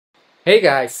Hey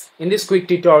guys, in this quick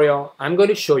tutorial, I'm going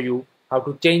to show you how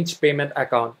to change payment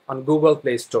account on Google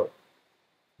Play Store.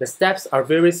 The steps are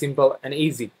very simple and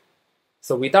easy.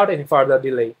 So without any further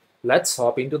delay, let's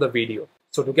hop into the video.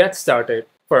 So to get started,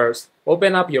 first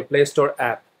open up your Play Store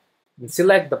app and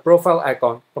select the profile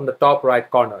icon from the top right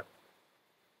corner.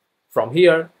 From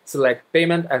here, select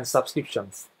Payment and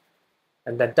Subscriptions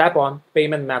and then tap on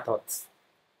Payment Methods.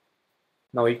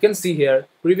 Now you can see here,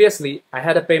 previously I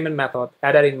had a payment method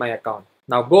added in my account.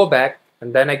 Now go back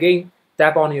and then again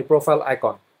tap on your profile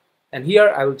icon. And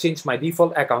here I will change my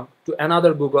default account to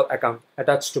another Google account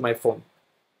attached to my phone.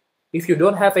 If you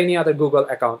don't have any other Google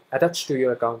account attached to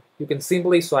your account, you can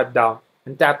simply swipe down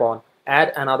and tap on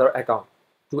Add Another Account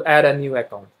to add a new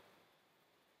account.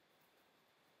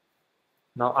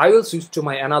 Now I will switch to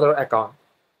my another account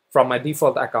from my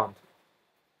default account.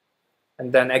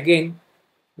 And then again,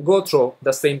 go through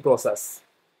the same process.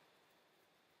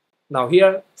 Now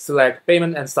here, select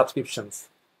Payment and Subscriptions,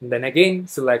 and then again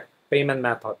select Payment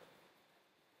Method.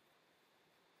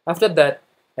 After that,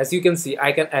 as you can see,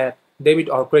 I can add debit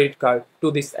or credit card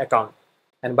to this account.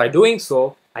 And by doing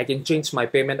so, I can change my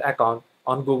payment account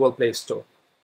on Google Play Store.